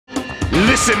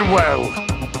Listen well.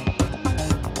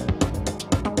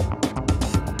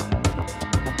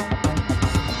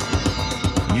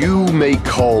 You may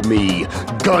call me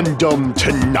Gundham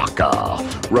Tanaka.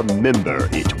 Remember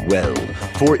it well,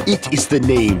 for it is the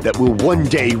name that will one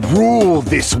day rule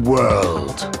this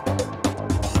world.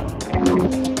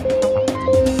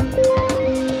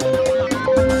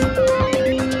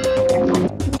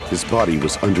 His body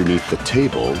was underneath the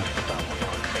table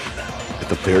at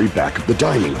the very back of the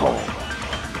dining hall.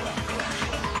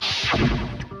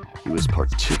 He was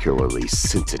particularly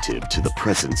sensitive to the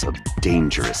presence of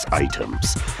dangerous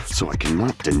items, so I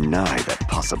cannot deny that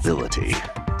possibility.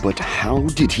 But how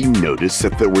did he notice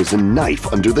that there was a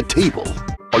knife under the table?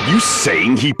 Are you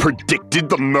saying he predicted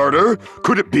the murder?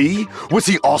 Could it be? Was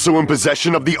he also in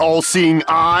possession of the all-seeing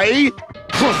eye?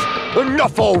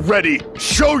 Enough already!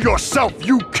 Show yourself,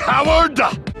 you coward!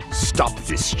 Stop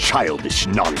this childish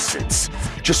nonsense.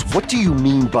 Just what do you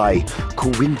mean by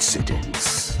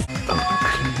coincidence? A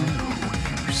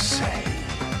clue, you say?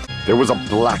 There was a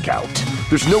blackout.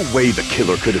 There's no way the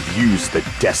killer could have used the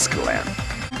desk lamp.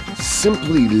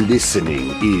 Simply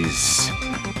listening is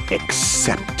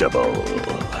acceptable.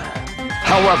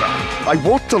 However, I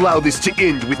won't allow this to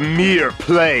end with mere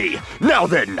play. Now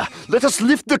then, let us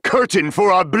lift the curtain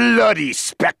for our bloody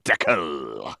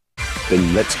spectacle.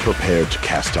 Then let's prepare to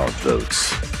cast our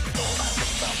votes.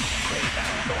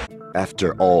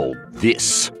 After all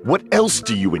this, what else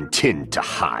do you intend to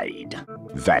hide?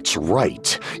 That's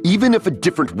right. Even if a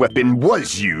different weapon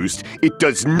was used, it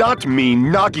does not mean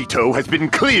Nagito has been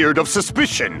cleared of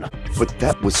suspicion. But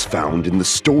that was found in the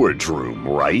storage room,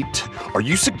 right? Are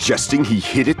you suggesting he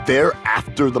hid it there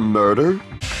after the murder?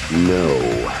 No,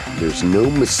 there's no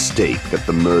mistake that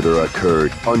the murder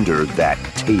occurred under that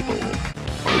table.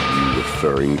 Are you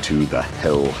referring to the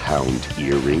Hellhound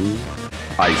earring?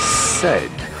 I said,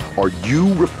 are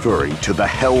you referring to the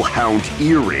Hellhound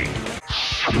earring?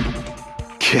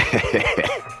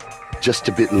 Just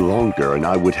a bit longer and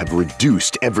I would have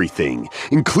reduced everything,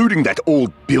 including that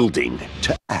old building,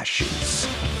 to ashes.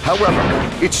 However,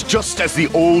 it's just as the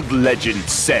old legend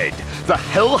said. The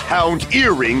Hellhound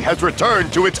earring has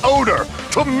returned to its owner,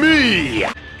 to me!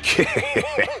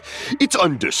 It's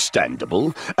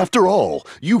understandable. After all,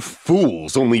 you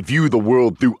fools only view the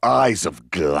world through eyes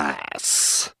of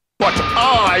glass. But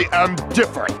I am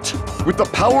different. With the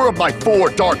power of my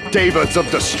 4 dark devas of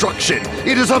destruction,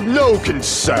 it is of no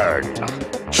concern.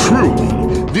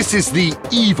 Truly, this is the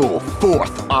evil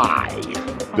 4th eye.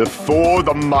 Before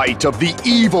the might of the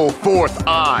evil 4th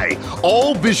eye,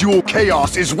 all visual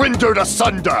chaos is rendered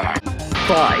asunder.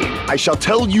 Fine, I shall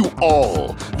tell you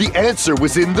all. The answer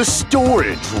was in the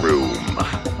storage room.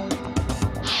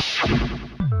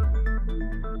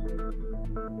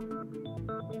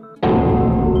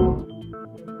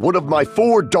 One of my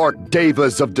 4 dark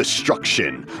devas of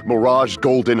destruction, Mirage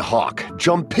Golden Hawk,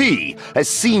 Jumpy, has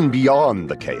seen beyond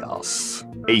the chaos.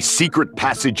 A secret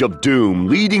passage of doom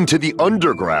leading to the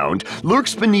underground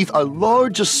lurks beneath a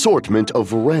large assortment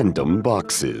of random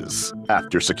boxes.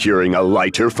 After securing a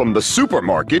lighter from the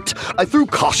supermarket, I threw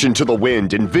caution to the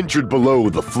wind and ventured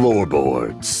below the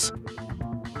floorboards.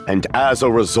 And as a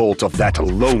result of that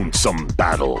lonesome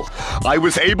battle, I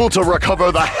was able to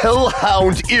recover the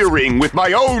Hellhound earring with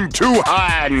my own 2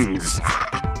 hands!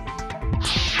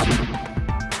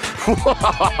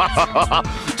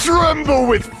 Tremble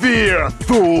with fear,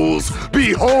 fools!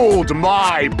 Behold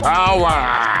my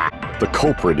power! The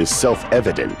culprit is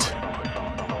self-evident.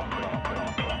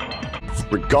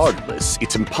 Regardless,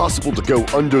 it's impossible to go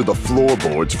under the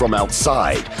floorboards from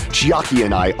outside. Chiaki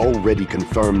and I already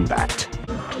confirmed that.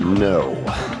 No.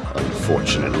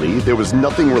 Unfortunately, there was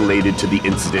nothing related to the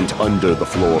incident under the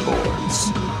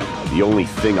floorboards. The only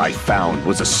thing I found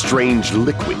was a strange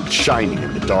liquid shining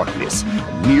in the darkness,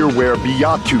 near where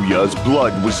Byakuya's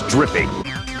blood was dripping.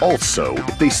 Also,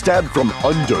 if they stabbed from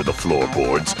under the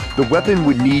floorboards, the weapon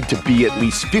would need to be at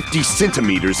least 50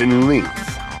 centimeters in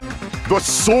length. The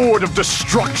sword of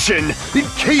destruction,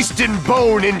 encased in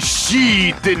bone and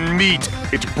sheathed in meat,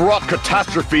 it brought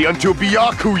catastrophe unto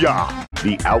Byakuya.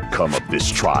 The outcome of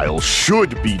this trial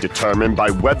should be determined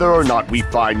by whether or not we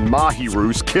find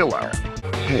Mahiru's killer.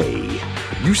 Hey,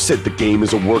 you said the game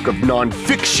is a work of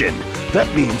non-fiction.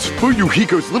 That means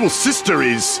Fuyuhiko's little sister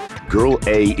is... Girl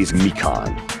A is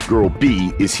Mikan. Girl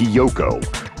B is Hiyoko.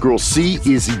 Girl C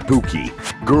is Ibuki.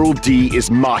 Girl D is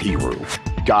Mahiru.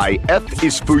 Guy F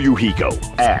is Fuyuhiko.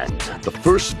 And the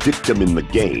first victim in the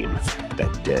game,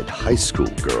 that dead high school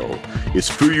girl, is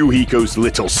Fuyuhiko's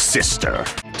little sister.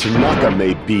 Tanaka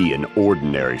may be an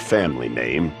ordinary family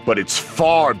name, but it's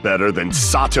far better than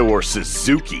Sato or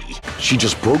Suzuki. She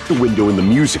just broke the window in the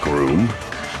music room,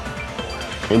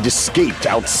 and escaped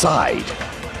outside.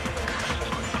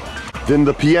 Then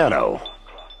the piano.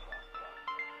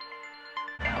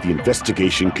 The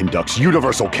investigation conducts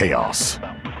universal chaos.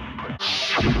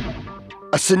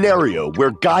 A scenario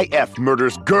where Guy F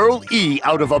murders Girl E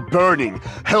out of a burning,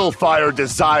 hellfire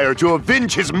desire to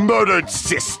avenge his murdered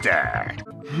sister.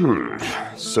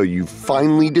 So you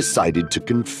finally decided to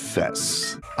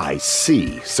confess. I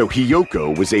see. So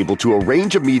Hiyoko was able to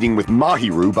arrange a meeting with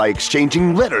Mahiru by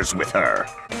exchanging letters with her.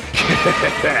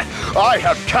 I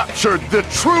have captured the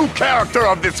true character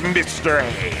of this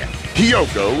mystery.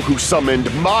 Hiyoko, who summoned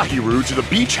Mahiru to the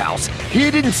beach house,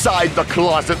 hid inside the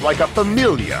closet like a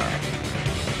familiar.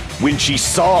 When she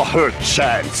saw her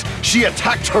chance, she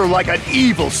attacked her like an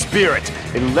evil spirit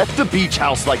and left the beach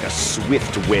house like a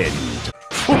swift wind.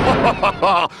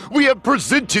 We have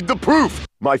presented the proof!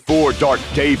 My 4 dark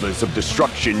devas of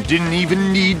destruction didn't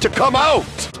even need to come out!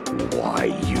 Why,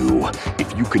 you?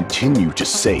 If you continue to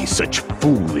say such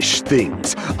foolish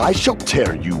things, I shall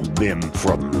tear you limb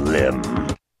from limb.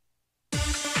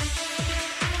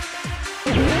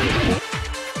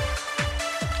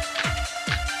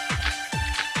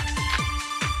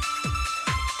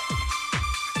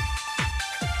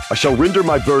 I shall render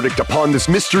my verdict upon this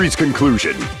mystery's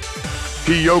conclusion.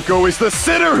 Hiyoko is the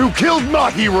sinner who killed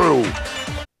Mahiru!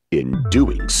 In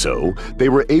doing so, they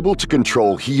were able to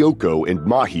control Hiyoko and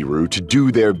Mahiru to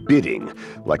do their bidding,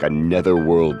 like a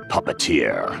netherworld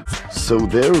puppeteer. So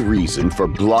their reason for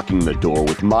blocking the door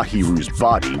with Mahiru's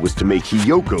body was to make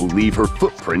Hiyoko leave her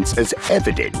footprints as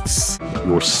evidence.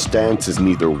 Your stance is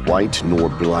neither white nor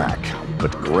black,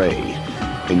 but gray.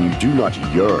 And you do not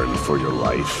yearn for your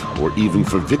life, or even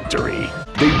for victory.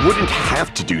 They wouldn't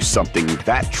have to do something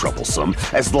that troublesome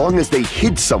as long as they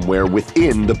hid somewhere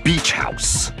within the beach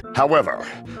house. However,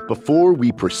 before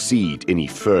we proceed any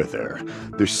further,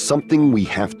 there's something we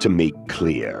have to make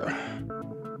clear.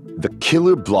 The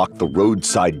killer blocked the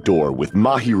roadside door with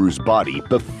Mahiru's body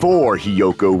before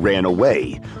Hiyoko ran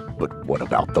away. But what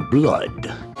about the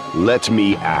blood? Let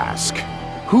me ask,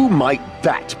 who might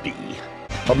that be?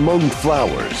 Among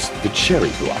flowers, the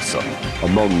cherry blossom.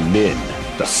 Among men,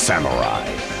 the samurai.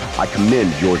 I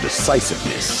commend your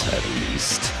decisiveness, at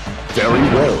least. Very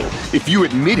well. If you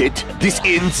admit it, this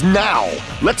ends now.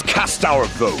 Let's cast our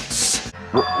votes.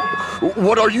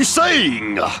 What are you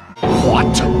saying?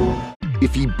 What?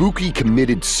 If Ibuki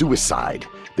committed suicide,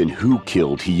 then who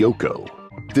killed Hiyoko?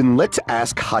 Then let's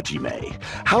ask Hajime.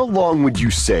 How long would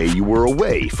you say you were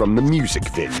away from the music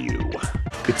venue?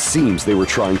 It seems they were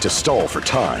trying to stall for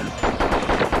time.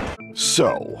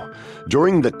 So,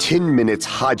 during the 10 minutes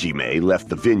Hajime left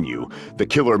the venue, the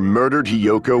killer murdered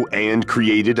Hiyoko and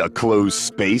created a closed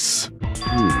space?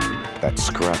 That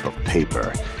scrap of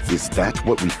paper. Is that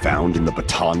what we found in the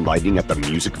baton lighting at the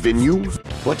music venue?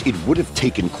 But it would have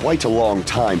taken quite a long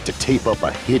time to tape up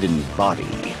a hidden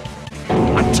body.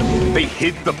 What? They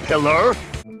hid the pillar?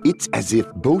 It's as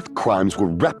if both crimes were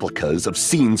replicas of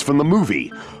scenes from the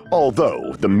movie,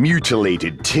 although the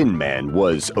mutilated Tin Man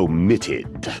was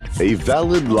omitted. A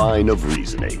valid line of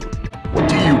reasoning. What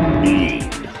do you mean?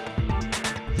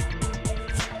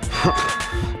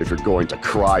 If you're going to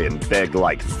cry and beg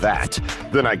like that,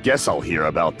 then I guess I'll hear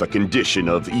about the condition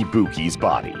of Ibuki's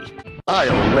body.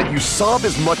 I'll let you sob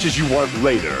as much as you want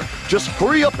later. Just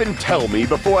hurry up and tell me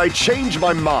before I change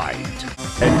my mind.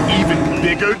 An even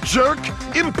bigger jerk?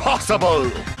 Impossible!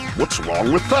 What's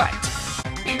wrong with that?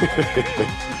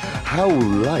 How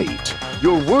light.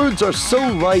 Your words are so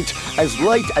light as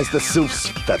the sylph's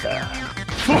feather.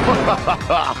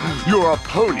 Your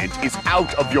opponent is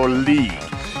out of your league.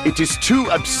 It is too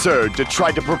absurd to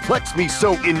try to perplex me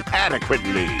so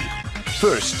inadequately.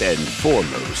 First and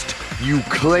foremost, you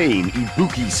claim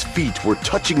Ibuki's feet were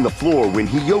touching the floor when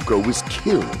Hiyoko was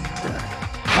killed.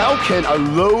 How can a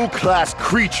low-class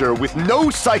creature with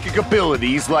no psychic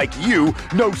abilities like you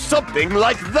know something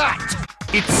like that?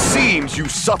 It seems you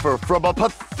suffer from a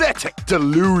pathetic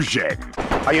delusion.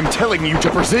 I am telling you to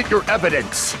present your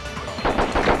evidence.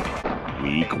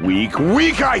 Weak, weak,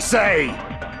 weak, I say!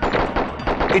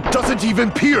 It doesn't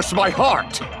even pierce my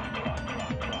heart!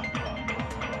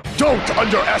 Don't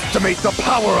underestimate the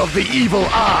power of the evil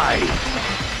eye!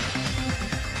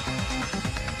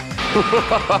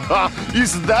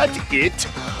 Is that it?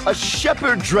 A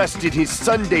shepherd dressed in his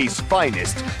Sunday's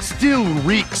finest still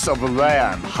reeks of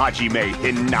lamb, Hajime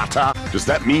Hinata. Does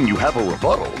that mean you have a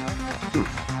rebuttal?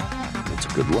 That's a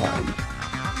good line.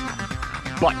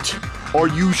 But, are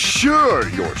you sure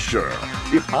you're sure?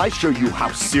 If I show you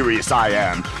how serious I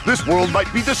am, this world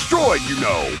might be destroyed, you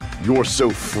know. You're so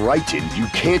frightened you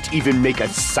can't even make a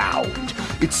sound.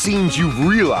 It seems you've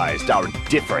realized our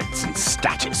difference in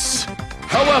status.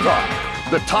 However,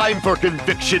 The time for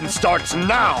conviction starts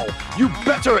now! You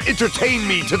better entertain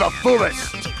me to the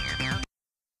fullest!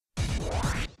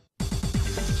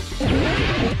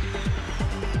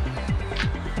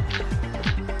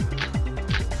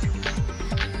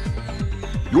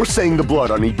 You're saying the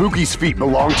blood on Ibuki's feet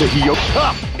belonged to Hyo?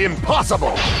 Ha!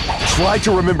 Impossible! Try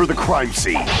to remember the crime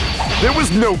scene. There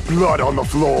was no blood on the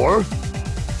floor!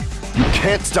 You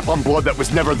can't step on blood that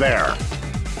was never there.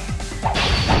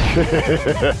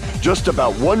 Just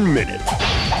about 1 minute.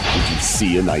 Did you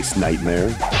see a nice nightmare?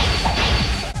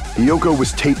 Hyoko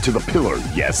was taped to the pillar,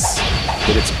 yes.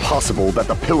 But it's possible that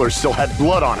the pillar still had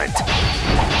blood on it.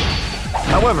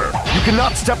 However, you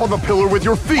cannot step on the pillar with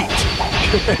your feet.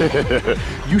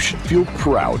 You should feel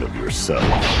proud of yourself.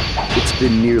 It's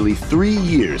been nearly 3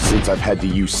 years since I've had to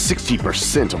use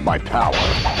 60% of my power.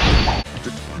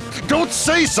 Don't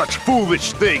say such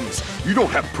foolish things! You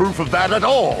don't have proof of that at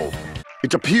all!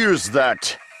 It appears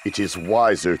that it is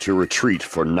wiser to retreat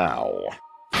for now.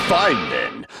 Fine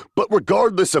then, but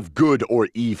regardless of good or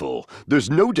evil, there's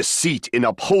no deceit in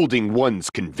upholding one's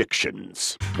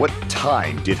convictions. What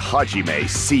time did Hajime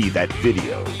see that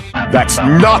video? That's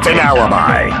not an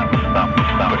alibi!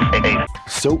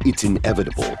 So it's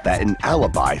inevitable that an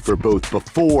alibi for both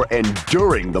before and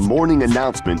during the morning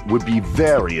announcement would be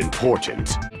very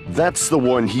important. That's the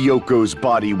one Hyoko's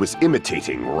body was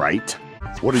imitating, right?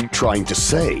 What are you trying to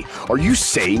say? Are you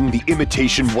saying the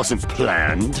imitation wasn't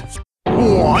planned?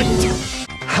 What?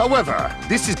 However,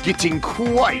 this is getting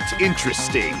quite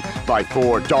interesting. My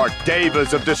 4 dark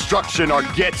devas of destruction are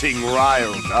getting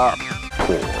riled up.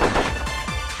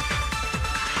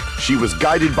 She was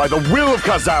guided by the will of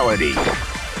causality.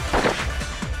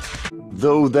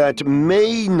 Though that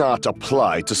may not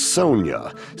apply to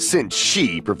Sonia, since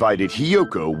she provided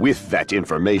Hyoko with that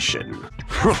information.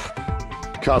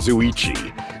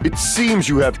 Kazuichi, it seems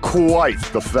you have quite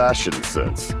the fashion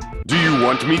sense. Do you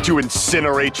want me to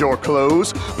incinerate your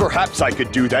clothes? Perhaps I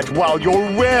could do that while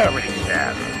you're wearing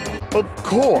them. Of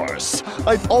course.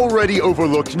 I've already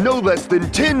overlooked no less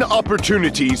than 10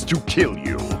 opportunities to kill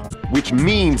you. Which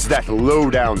means that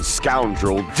low-down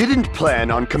scoundrel didn't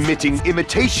plan on committing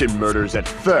imitation murders at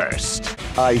first.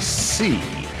 I see.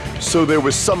 So there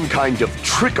was some kind of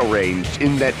trick arranged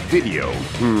in that video,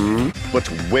 But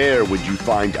where would you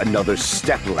find another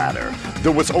stepladder?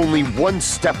 There was only one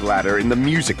stepladder in the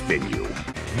music venue.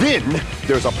 Then,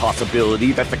 there's a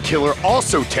possibility that the killer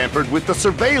also tampered with the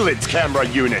surveillance camera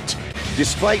unit.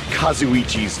 Despite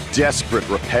Kazuichi's desperate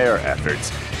repair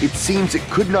efforts, it seems it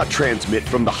could not transmit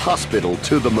from the hospital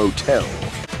to the motel.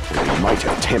 Or he might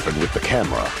have tampered with the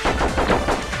camera.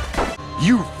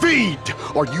 You fiend!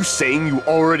 Are you saying you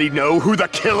already know who the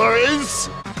killer is?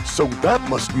 So that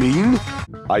must mean...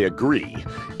 I agree.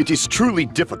 It is truly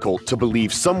difficult to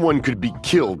believe someone could be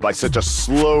killed by such a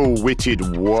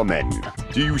slow-witted woman.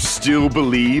 Do you still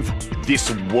believe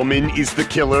this woman is the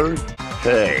killer?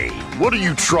 Hey, what are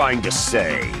you trying to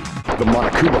say? The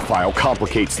Monokuma file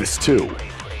complicates this too.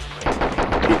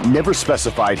 It never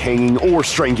specified hanging or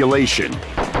strangulation.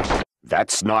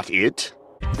 That's not it?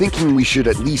 Thinking we should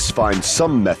at least find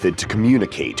some method to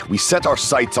communicate, we set our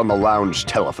sights on the lounge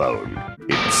telephone.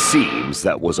 It seems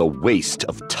that was a waste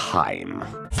of time.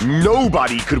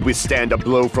 Nobody could withstand a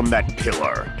blow from that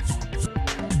pillar.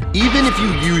 Even if you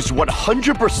used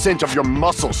 100% of your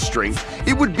muscle strength,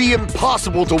 it would be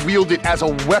impossible to wield it as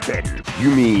a weapon.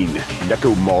 You mean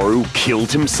Nekomaru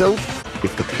killed himself?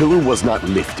 If the pillar was not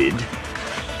lifted,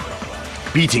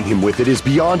 beating him with it is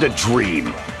beyond a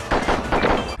dream.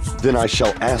 Then I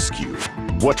shall ask you,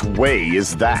 what way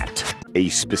is that? A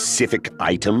specific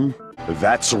item?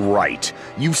 That's right.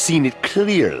 You've seen it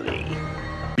clearly.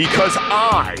 Because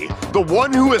I, the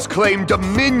one who has claimed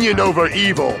dominion over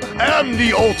evil, am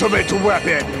the ultimate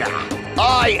weapon!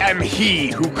 I am he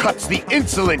who cuts the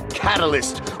insolent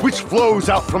catalyst which flows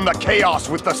out from the chaos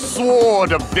with the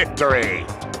sword of victory.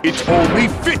 It's only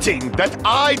fitting that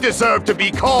I deserve to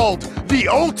be called the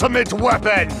ultimate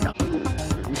weapon!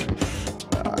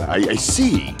 I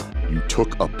see. You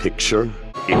took a picture?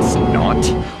 It's not?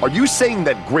 Are you saying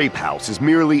that Grape House is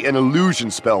merely an illusion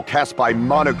spell cast by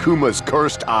Monokuma's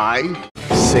cursed eye?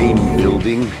 Same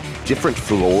building, different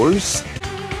floors?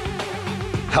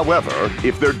 However,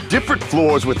 if they're different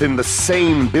floors within the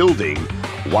same building,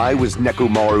 why was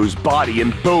Nekomaru's body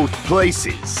in both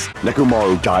places?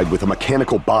 Nekomaru died with a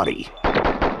mechanical body.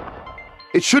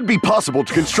 It should be possible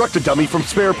to construct a dummy from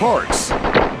spare parts.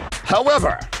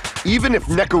 However, even if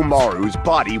Nekomaru's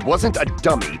body wasn't a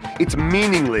dummy, it's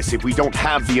meaningless if we don't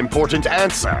have the important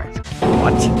answer.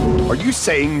 What? Are you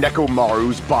saying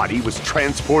Nekomaru's body was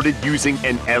transported using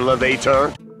an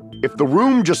elevator? If the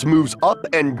room just moves up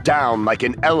and down like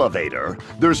an elevator,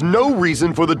 there's no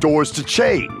reason for the doors to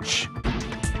change.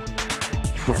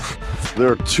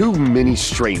 There are too many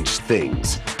strange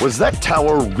things. Was that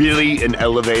tower really an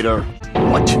elevator?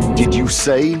 What did you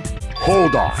say?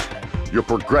 Hold on. You're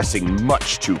progressing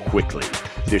much too quickly.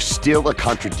 There's still a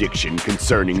contradiction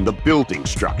concerning the building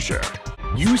structure.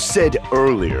 You said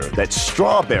earlier that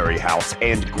Strawberry House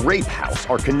and Grape House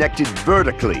are connected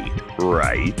vertically,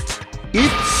 right?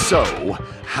 If so,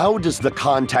 how does the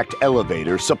contact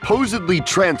elevator supposedly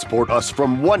transport us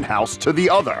from one house to the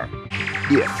other?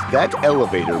 If that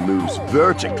elevator moves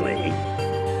vertically,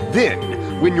 then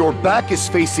when your back is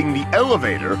facing the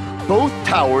elevator, both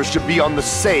towers should be on the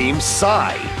same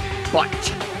side. But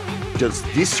does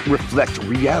this reflect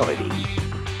reality?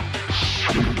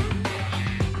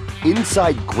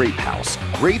 Inside Grape House,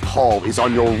 Grape Hall is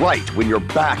on your right when your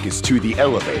back is to the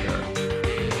elevator.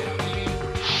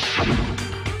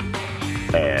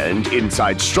 And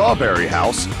inside Strawberry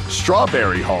House,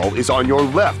 Strawberry Hall is on your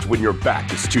left when your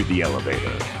back is to the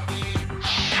elevator.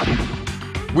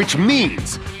 Which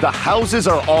means the houses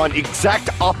are on exact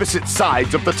opposite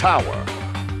sides of the tower.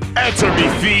 Answer me,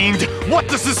 fiend! What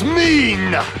does this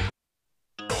mean?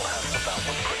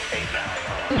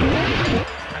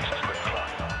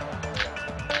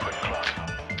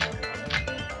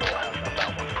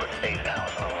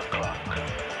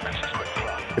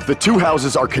 If the two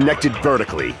houses are connected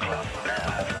vertically,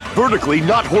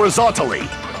 not horizontally,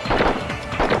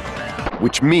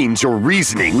 which means your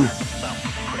reasoning...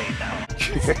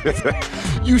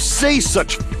 You say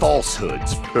such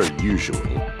falsehoods, per usual.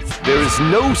 There is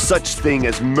no such thing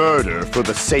as murder for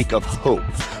the sake of hope.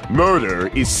 Murder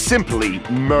is simply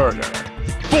murder.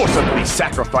 Forcibly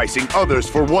sacrificing others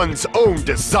for one's own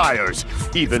desires.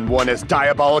 Even one as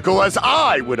diabolical as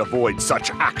I would avoid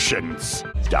such actions.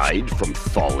 Died from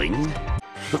falling?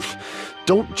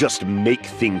 Don't just make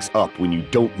things up when you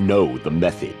don't know the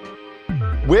method.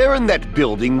 Where in that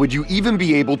building would you even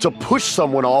be able to push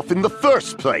someone off in the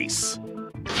first place?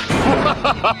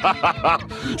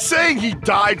 Saying he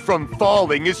died from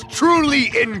falling is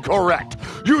truly incorrect.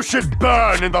 You should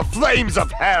burn in the flames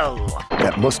of hell.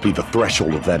 That must be the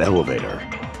threshold of that elevator.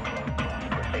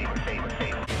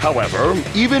 However,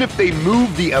 even if they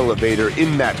moved the elevator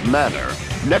in that manner,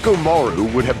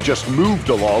 Nekomaru would have just moved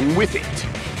along with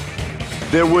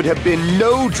it. There would have been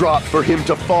no drop for him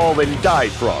to fall and die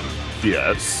from.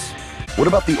 Yes. What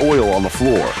about the oil on the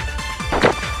floor?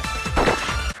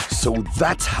 So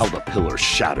that's how the pillar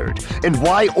shattered, and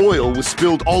why oil was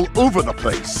spilled all over the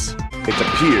place. It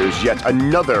appears yet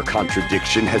another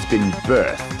contradiction has been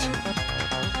birthed.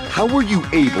 How were you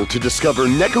able to discover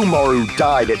Nekomaru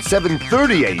died at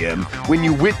 7:30 a.m. when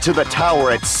you went to the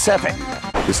tower at 7?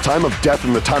 His time of death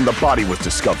and the time the body was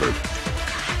discovered.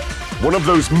 One of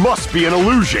those must be an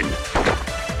illusion.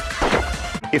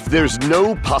 If there's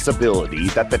no possibility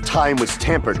that the time was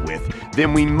tampered with,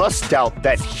 then we must doubt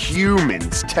that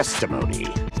human's testimony.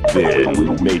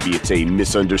 Then maybe it's a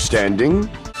misunderstanding?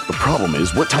 The problem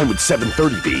is, what time would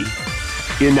 7:30 be?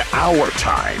 In our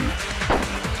time.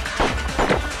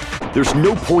 There's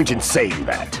no point in saying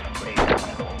that.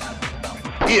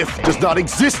 If does not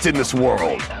exist in this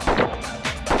world.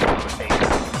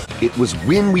 It was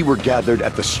when we were gathered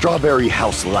at the Strawberry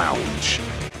House Lounge.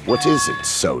 What is it,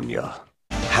 Sonia?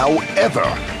 However,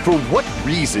 for what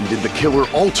reason did the killer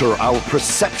alter our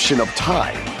perception of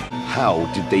time? How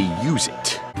did they use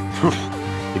it?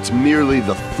 It's merely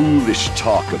the foolish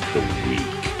talk of the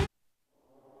weak.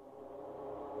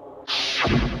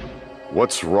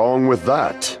 What's wrong with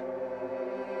that?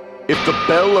 If the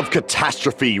bell of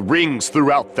catastrophe rings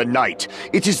throughout the night,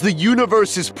 it is the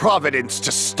universe's providence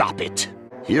to stop it.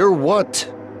 Hear what?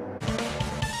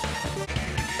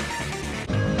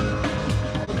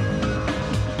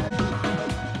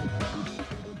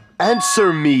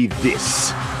 Answer me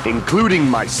this, including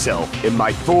myself and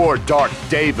my 4 dark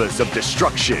devas of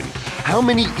destruction. How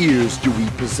many ears do we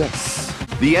possess?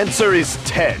 The answer is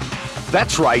 10.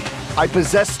 That's right, I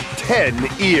possess 10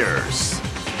 ears.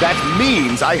 That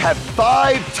means I have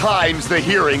 5 times the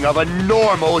hearing of a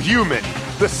normal human.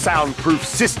 The soundproof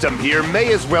system here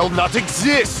may as well not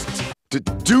exist.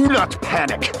 Do not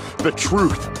panic. The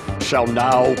truth shall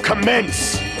now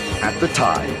commence. At the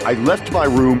time, I left my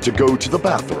room to go to the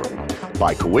bathroom.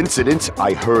 By coincidence,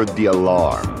 I heard the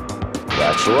alarm.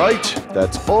 That's right,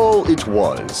 that's all it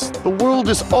was. The world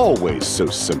is always so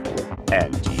simple.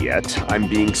 And yet, I'm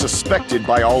being suspected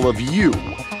by all of you.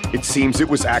 It seems it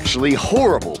was actually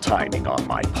horrible timing on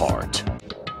my part.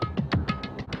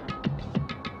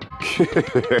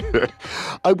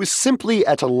 I was simply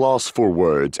at a loss for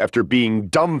words after being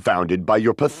dumbfounded by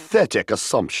your pathetic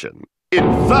assumption. In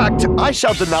fact, I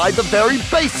shall deny the very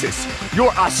basis.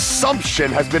 Your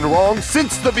assumption has been wrong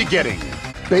since the beginning.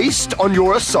 Based on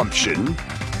your assumption,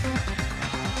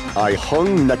 I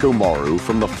hung Nekomaru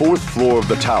from the 4th floor of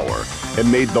the tower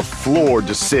and made the floor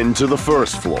descend to the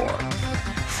 1st floor.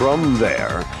 From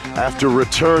there, after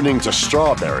returning to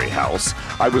Strawberry House,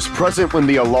 I was present when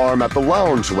the alarm at the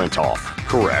lounge went off,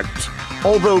 correct?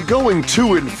 Although going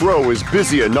to and fro is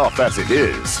busy enough as it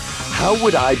is, how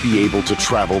would I be able to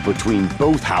travel between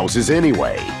both houses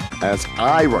anyway? As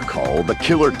I recall, the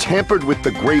killer tampered with the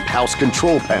Grape House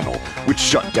control panel, which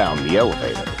shut down the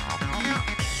elevator.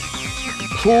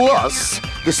 Plus,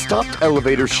 the stopped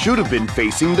elevator should have been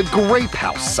facing the Grape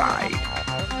House side.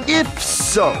 If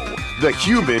so, the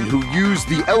human who used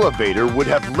the elevator would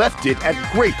have left it at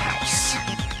Grape House.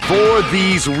 For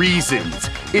these reasons,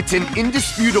 it's an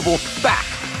indisputable fact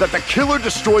that the killer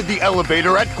destroyed the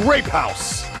elevator at Grape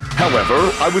House.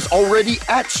 However, I was already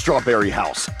at Strawberry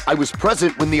House. I was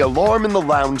present when the alarm in the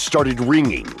lounge started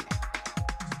ringing.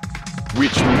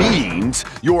 Which means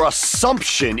your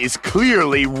assumption is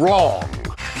clearly wrong.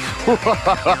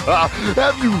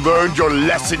 Have you learned your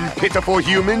lesson, pitiful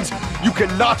humans? You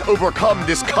cannot overcome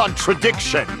this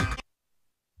contradiction.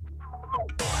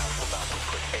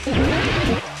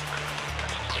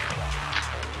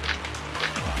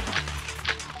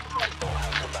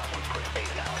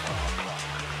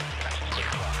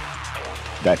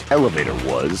 That elevator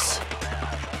was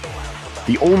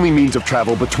the only means of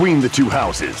travel between the two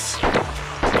houses.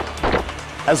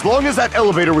 As long as that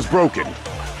elevator was broken,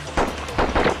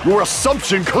 your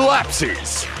assumption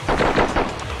collapses.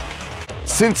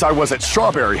 Since I was at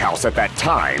Strawberry House at that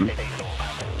time,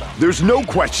 there's no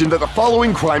question that the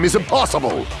following crime is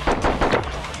impossible.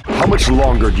 How much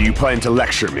longer do you plan to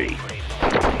lecture me?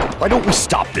 Why don't we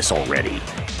stop this already?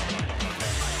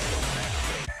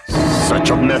 Such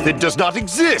a method does not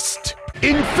exist!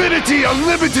 Infinity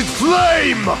Unlimited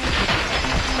Flame!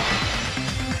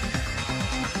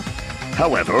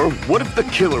 However, what if the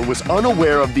killer was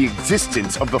unaware of the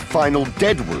existence of the final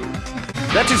dead room?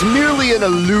 That is merely an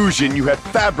illusion you have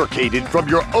fabricated from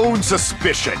your own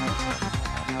suspicion.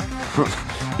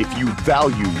 If you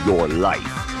value your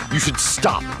life, you should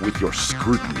stop with your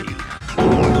scrutiny.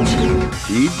 What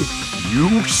did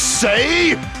you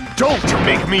say? Don't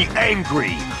make me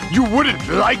angry! You wouldn't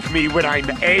like me when I'm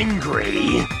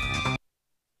angry!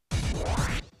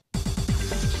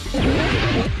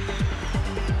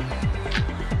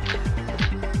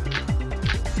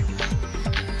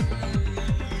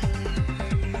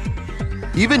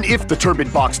 Even if the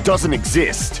turbid box doesn't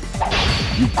exist,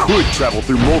 you could travel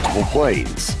through multiple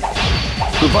planes,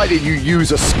 provided you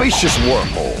use a spacious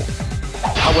wormhole.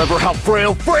 However, how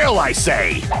frail I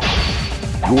say!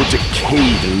 Your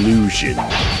decayed illusion.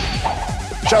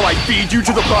 Shall I feed you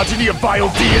to the progeny of vile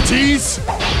deities?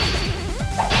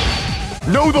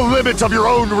 Know the limits of your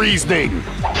own reasoning.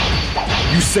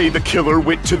 You say the killer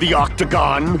went to the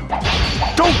Octagon?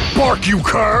 Don't bark, you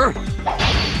cur!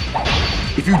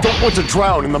 If you don't want to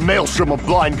drown in the maelstrom of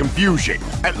blind confusion,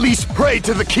 at least pray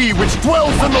to the key which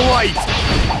dwells in the light!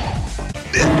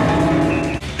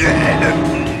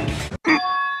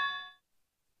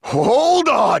 Hold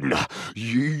on!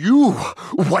 You...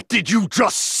 What did you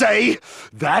just say?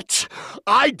 That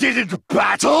I didn't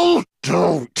battle?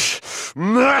 Don't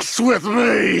mess with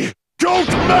me! Don't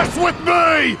mess with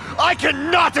me! I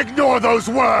cannot ignore those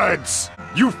words!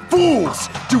 You fools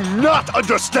do not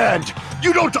understand!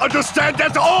 You don't understand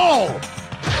at all!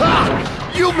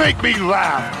 Ha! You make me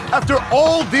laugh! After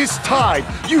all this time,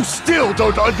 you still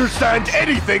don't understand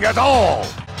anything at all!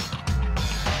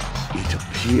 It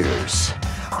appears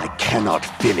I cannot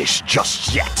finish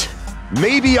just yet.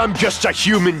 Maybe I'm just a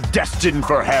human destined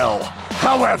for hell.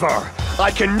 However,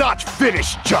 I cannot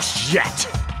finish just yet.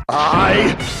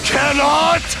 I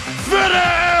cannot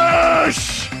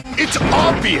finish! It's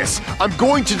obvious! I'm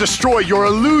going to destroy your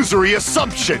illusory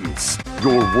assumptions.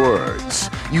 Your words.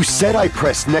 You said I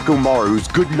pressed Nekomaru's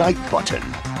goodnight button.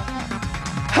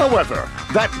 However,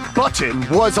 that button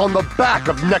was on the back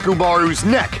of Nekomaru's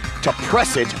neck. To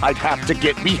press it, I'd have to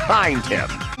get behind him.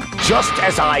 Just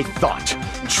as I thought.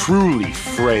 Truly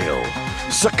frail.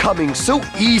 Succumbing so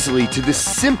easily to this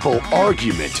simple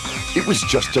argument. It was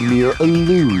just a mere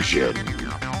illusion.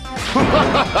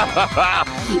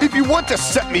 If you want to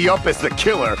set me up as the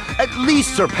killer, at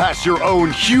least surpass your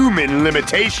own human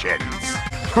limitations.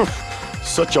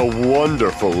 Such a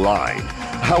wonderful line.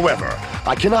 However,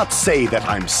 I cannot say that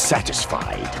I'm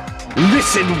satisfied.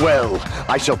 Listen well.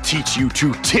 I shall teach you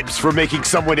 2 tips for making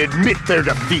someone admit their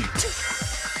defeat.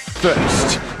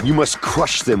 First, you must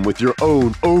crush them with your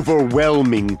own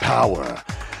overwhelming power.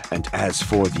 And as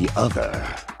for the other,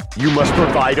 you must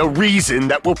provide a reason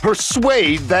that will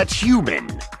persuade that human.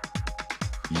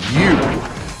 You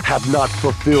have not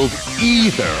fulfilled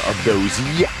either of those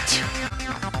yet.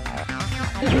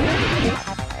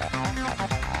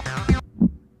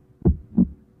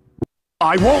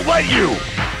 I won't let you!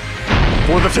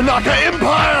 For the Tanaka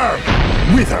Empire!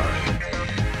 Wither!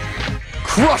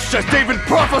 Crushed as David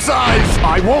prophesies!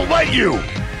 I won't let you!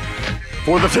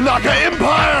 For the Tanaka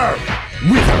Empire!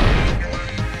 Wither!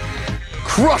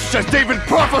 Crushed as David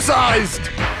prophesied!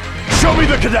 Show me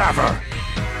the cadaver!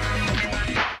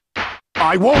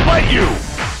 I won't let you!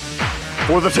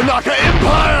 For the Tanaka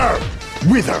Empire!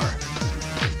 Wither!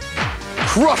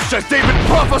 Crushed as David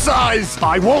prophesied!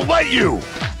 I won't let you!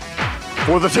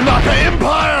 For the Tanaka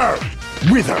Empire!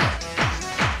 Wither!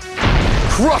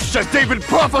 Crushed as David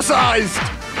prophesied!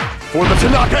 For the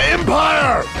Tanaka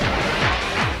Empire!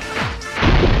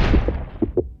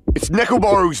 It's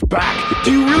Nekomaru's back!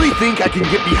 Do you really think I can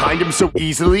get behind him so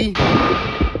easily?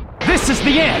 This is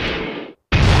the end!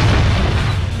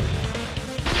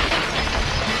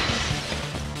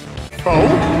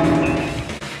 Oh?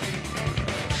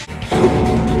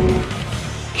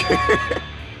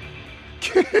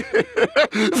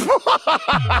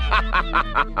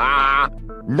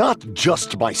 Not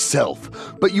just myself,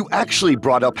 but you actually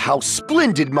brought up how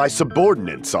splendid my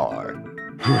subordinates are.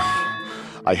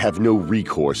 I have no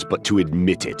recourse but to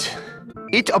admit it.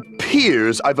 It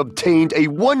appears I've obtained a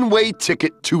one-way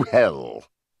ticket to hell.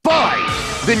 Fine!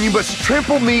 Then you must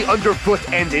trample me underfoot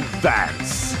and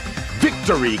advance.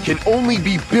 Victory can only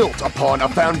be built upon a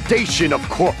foundation of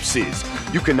corpses.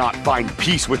 You cannot find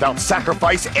peace without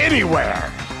sacrifice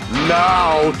anywhere.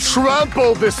 Now,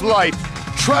 trample this life.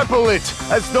 Trample it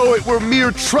as though it were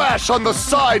mere trash on the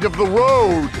side of the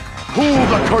road. Pull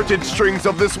the curtain strings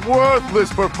of this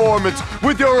worthless performance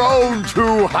with your own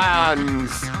two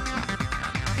hands.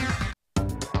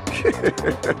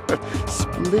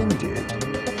 Splendid.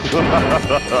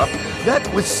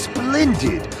 That was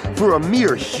splendid. For a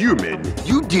mere human,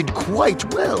 you did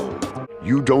quite well.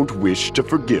 You don't wish to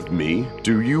forgive me,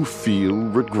 do you feel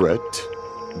regret?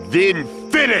 Then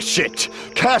finish it!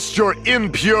 Cast your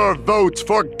impure votes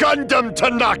for Gundham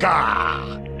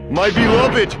Tanaka! My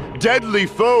beloved, deadly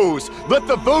foes, let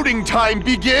the voting time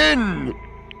begin!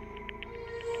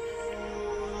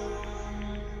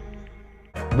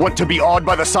 Want to be awed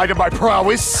by the sight of my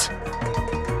prowess?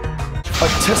 A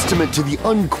testament to the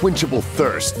unquenchable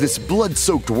thirst this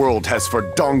blood-soaked world has for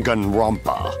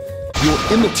Danganronpa. Your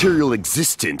immaterial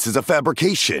existence is a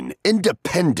fabrication,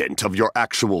 independent of your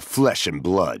actual flesh and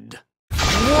blood.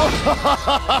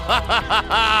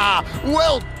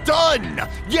 Well done!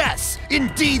 Yes,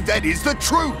 indeed that is the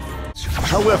truth!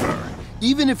 However,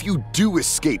 even if you do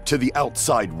escape to the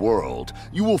outside world,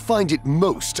 you will find it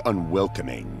most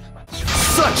unwelcoming.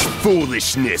 Such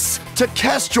foolishness! To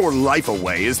cast your life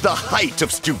away is the height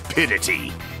of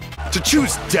stupidity. To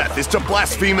choose death is to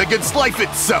blaspheme against life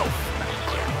itself.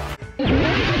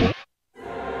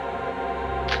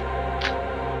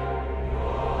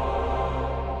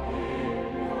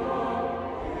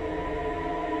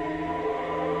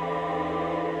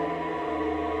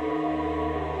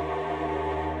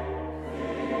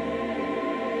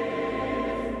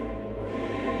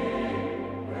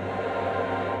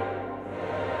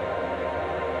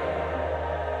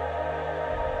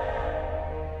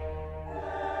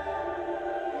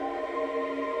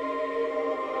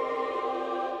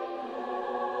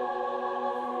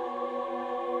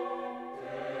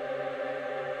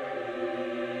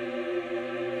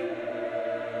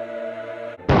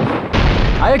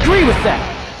 I agree with that!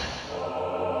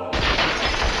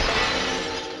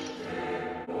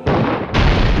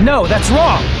 No, that's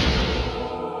wrong!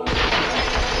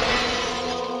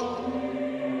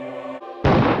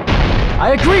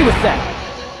 I agree with that!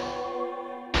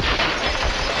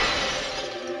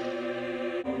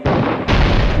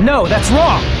 No, that's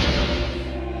wrong!